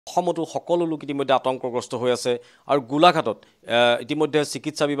অসমতো সকলো লোক ইতিমধ্যে আতংকগ্ৰস্ত হৈ আছে আৰু গোলাঘাটত ইতিমধ্যে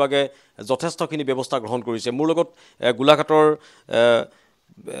চিকিৎসা বিভাগে যথেষ্টখিনি ব্যৱস্থা গ্ৰহণ কৰিছে মোৰ লগত গোলাঘাটৰ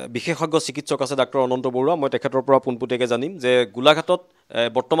বিশেষজ্ঞ চিকিৎসক আছে ডাক্তৰ অনন্ত বৰুৱা মই তেখেতৰ পৰা পোনপটীয়াকৈ জানিম যে গোলাঘাটত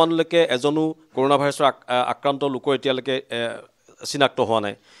বৰ্তমানলৈকে এজনো কৰোনা ভাইৰাছৰ আক্ৰান্ত লোকৰ এতিয়ালৈকে চিনাক্ত হোৱা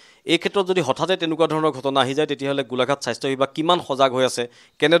নাই এই ক্ষেত্ৰত যদি হঠাতে তেনেকুৱা ধৰণৰ ঘটনা আহি যায় তেতিয়াহ'লে গোলাঘাট স্বাস্থ্য বিভাগ কিমান সজাগ হৈ আছে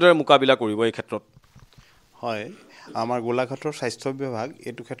কেনেদৰে মোকাবিলা কৰিব এই ক্ষেত্ৰত হয় আমাৰ গোলাঘাটৰ স্বাস্থ্য বিভাগ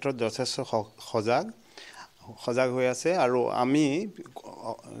এইটো ক্ষেত্ৰত যথেষ্ট সজাগ হৈ আছে আৰু আমি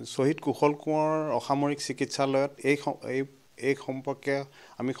শ্বহীদ কুশল কোঁৱৰ অসামৰিক চিকিৎসালয়ত এই সম্পৰ্কে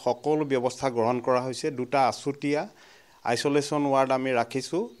আমি সকলো ব্যৱস্থা গ্ৰহণ কৰা হৈছে দুটা আছুতীয়া আইচোলেশ্যন ৱাৰ্ড আমি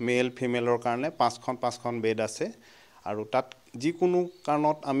ৰাখিছোঁ মেল ফিমেলৰ কাৰণে পাঁচখন বেড আছে আৰু তাত যিকোনো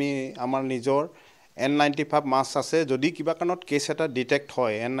কাৰণত আমি আমাৰ নিজৰ N95 মাস্ক আছে যদি কিবা কাৰণত কেছ এটা ডিটেক্ট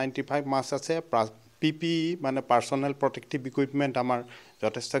হয় N95 মাস্ক আছে PPE মানে পাৰ্চনেল প্ৰটেক্টিভ ইকুইপমেণ্ট আমাৰ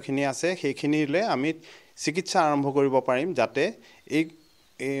যথেষ্টখিনি আছে সেইখিনিলে আমি চিকিৎসা আৰম্ভ কৰিব পাৰিম যাতে এই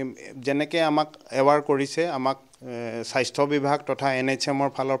যেনেকৈ আমাক এৱাৰ কৰিছে আমাক স্বাস্থ্য বিভাগ তথা NHMৰ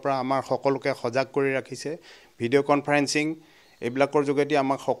ফালৰ পৰা আমাৰ সকলোকে সজাগ কৰি ৰাখিছে ভিডিঅ' কনফাৰেন্সিং এইবিলাকৰ যোগেদি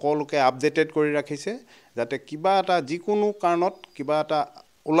আমাক সকলোকে আপডেটেড কৰি ৰাখিছে যাতে কিবা এটা যিকোনো কাৰণত কিবা এটা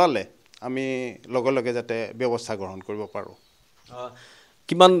ওলালে আমি লগে লগে যাতে ব্যৱস্থা গ্ৰহণ কৰিব পাৰোঁ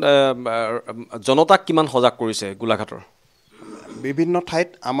কিমান জনতাক কিমান সজাগ কৰিছে গোলাঘাটৰ বিভিন্ন ঠাইত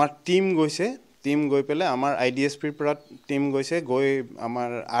আমাৰ টিম গৈ পেলাই আমাৰ IDSPৰ পৰা টিম গৈছে গৈ আমাৰ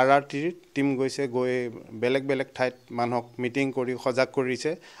RRTৰ টিম গৈছে গৈ বেলেগ ঠাইত মানুহক মিটিং কৰি সজাগ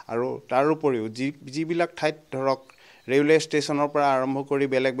কৰিছে আৰু তাৰ উপৰিও যিবিলাক ঠাইত ধৰক ৰেলৱে ষ্টেচনৰ পৰা আৰম্ভ কৰি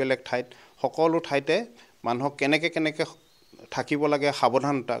বেলেগ ঠাইত সকলো ঠাইতে মানুহক কেনেকৈ থাকিব লাগে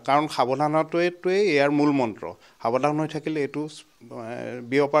সাৱধানতা কাৰণ সাৱধানতাটোৱে ইয়াৰ মূল মন্ত্ৰ সাৱধান হৈ থাকিলে এইটো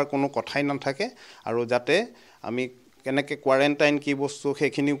বিয়পাৰ কোনো কথাই নাথাকে আৰু যাতে আমি কেনেকৈ কোৱাৰেণ্টাইন কি বস্তু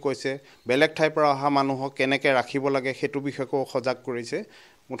সেইখিনিও কৈছে বেলেগ ঠাইৰ পৰা অহা মানুহক কেনেকৈ ৰাখিব লাগে সেইটো বিষয়কো সজাগ কৰিছে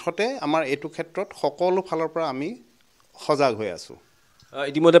মুঠতে আমাৰ এইটো ক্ষেত্ৰত সকলো ফালৰ পৰা আমি সজাগ হৈ আছোঁ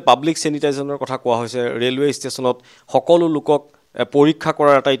ইতিমধ্যে পাব্লিক চেনিটাইজেশ্যনৰ কথা কোৱা হৈছে ৰেলৱে ষ্টেচনত সকলো লোকক পৰীক্ষা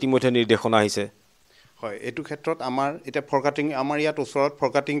কৰাৰ এটা ইতিমধ্যে নিৰ্দেশনা আহিছে হয় এইটো ক্ষেত্ৰত আমাৰ এতিয়া ফৰকাটিং আমাৰ ইয়াত ওচৰত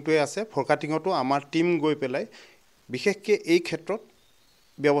ফৰকাটিংটোৱে আছে ফৰকাটিঙতো আমাৰ টিম গৈ পেলাই বিশেষকৈ এই ক্ষেত্ৰত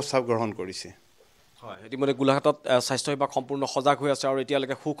ব্যৱস্থা গ্ৰহণ কৰিছে হয় ইতিমধ্যে গোলাঘাটত স্বাস্থ্য বিভাগ সম্পূৰ্ণ সজাগ হৈ আছে আৰু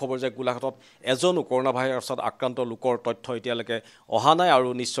এতিয়ালৈকে সুখবৰ যে গোলাঘাটত এজনো কৰোনা ভাইৰাছত আক্ৰান্ত লোকৰ তথ্য এতিয়ালৈকে অহা নাই আৰু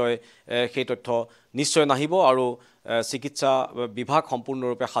নিশ্চয় সেই তথ্য নিশ্চয় নাহিব আৰু চিকিৎসা বিভাগ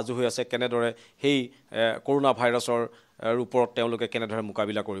সম্পূৰ্ণৰূপে সাজু হৈ আছে কেনেদৰে সেই কৰোনা ভাইৰাছৰ ওপৰত তেওঁলোকে কেনেদৰে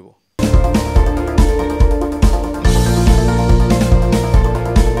মোকাবিলা কৰিব